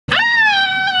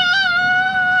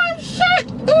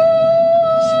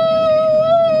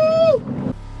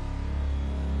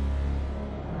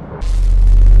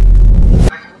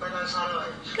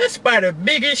spider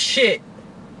big as shit.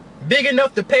 Big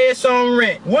enough to pay its own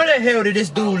rent. Where the hell did this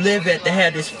dude live at to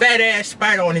have this fat ass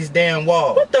spider on his damn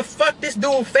wall? What the fuck this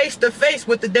dude face to face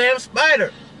with the damn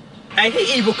spider? Hey,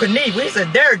 he Evel Knievel. He's a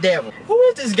daredevil. Who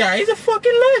is this guy? He's a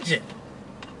fucking legend.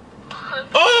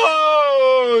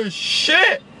 Oh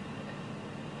shit.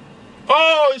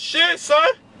 Oh shit,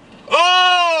 son.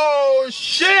 Oh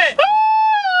shit.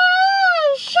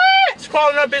 Oh shit. It's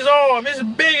crawling up his arm. It's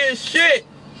big as shit.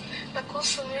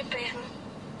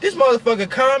 This motherfucker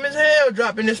calm as hell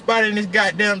dropping this spider in this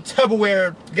goddamn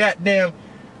Tupperware goddamn.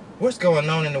 What's going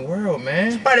on in the world,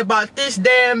 man? Spider about this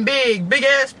damn big. Big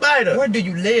ass spider. Where do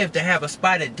you live to have a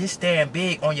spider this damn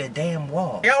big on your damn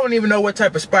wall? I don't even know what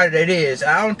type of spider that is.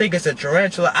 I don't think it's a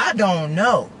tarantula. I don't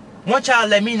know. Want y'all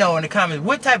let me know in the comments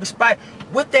what type of spider.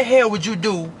 What the hell would you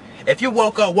do if you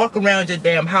woke up, walk around your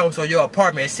damn house or your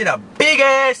apartment and see a big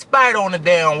ass spider on the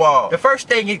damn wall? The first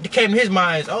thing that came to his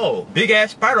mind is, oh, big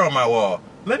ass spider on my wall.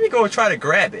 Let me go try to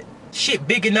grab it. Shit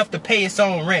big enough to pay its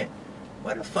own rent.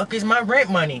 Where the fuck is my rent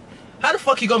money? How the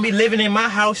fuck you gonna be living in my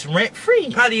house rent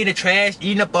free? Probably in the trash,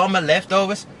 eating up all my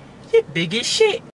leftovers. Shit big as shit.